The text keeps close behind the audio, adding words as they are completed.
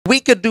we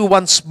could do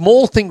one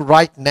small thing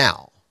right now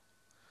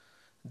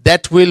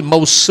that will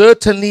most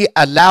certainly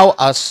allow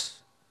us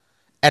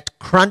at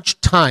crunch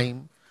time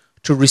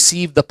to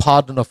receive the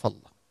pardon of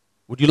Allah.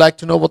 Would you like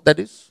to know what that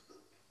is?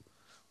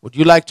 Would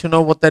you like to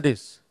know what that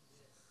is?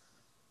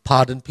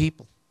 Pardon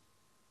people.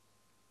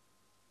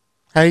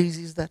 How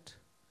easy is that?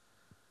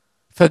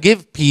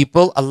 Forgive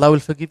people, Allah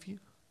will forgive you.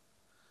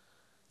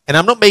 And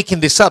I'm not making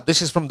this up.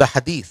 This is from the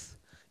hadith.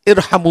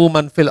 Irhamu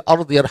man fil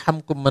ard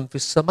yarhamkum man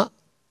fis sama.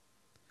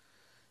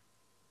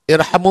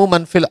 Irhamu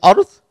man fil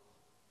ard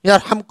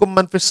yarhamkum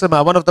man fis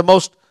sama. One of the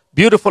most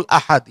beautiful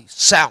ahadith.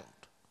 Sound.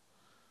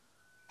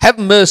 Have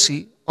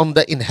mercy on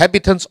the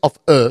inhabitants of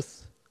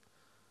earth,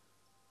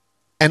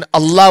 and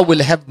Allah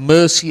will have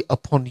mercy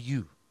upon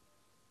you.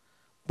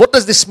 What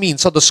does this mean?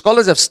 So the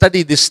scholars have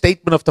studied this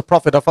statement of the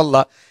Prophet of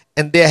Allah,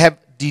 and they have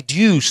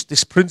deduced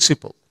this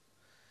principle.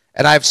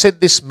 And I've said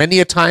this many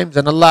a times,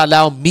 and Allah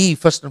allow me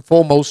first and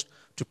foremost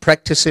to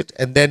practice it,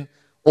 and then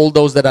all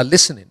those that are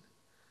listening.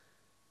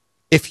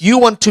 If you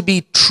want to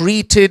be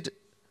treated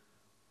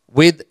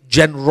with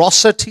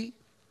generosity,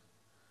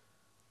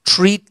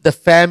 treat the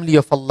family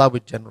of Allah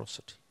with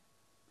generosity.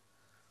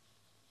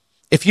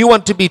 If you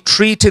want to be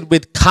treated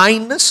with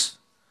kindness,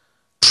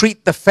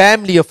 treat the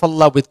family of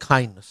Allah with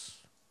kindness.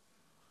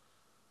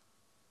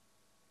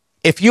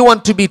 If you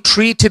want to be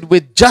treated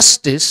with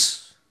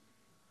justice,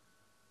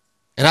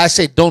 and I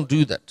say don't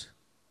do that.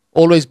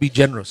 Always be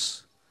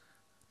generous.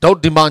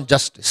 Don't demand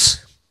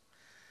justice.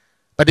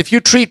 But if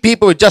you treat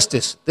people with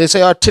justice, they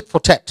say, oh, tit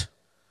for tat.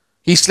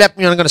 He slapped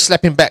me and I'm going to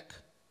slap him back.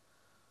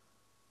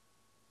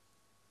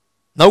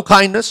 No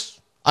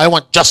kindness, I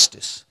want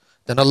justice.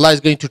 Then Allah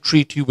is going to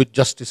treat you with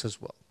justice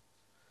as well.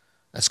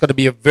 That's going to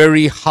be a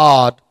very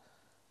hard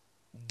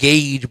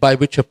gauge by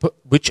which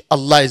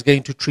Allah is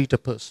going to treat a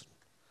person.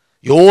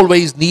 You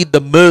always need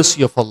the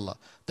mercy of Allah,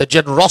 the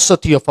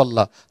generosity of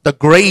Allah, the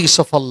grace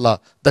of Allah,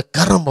 the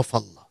karam of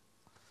Allah.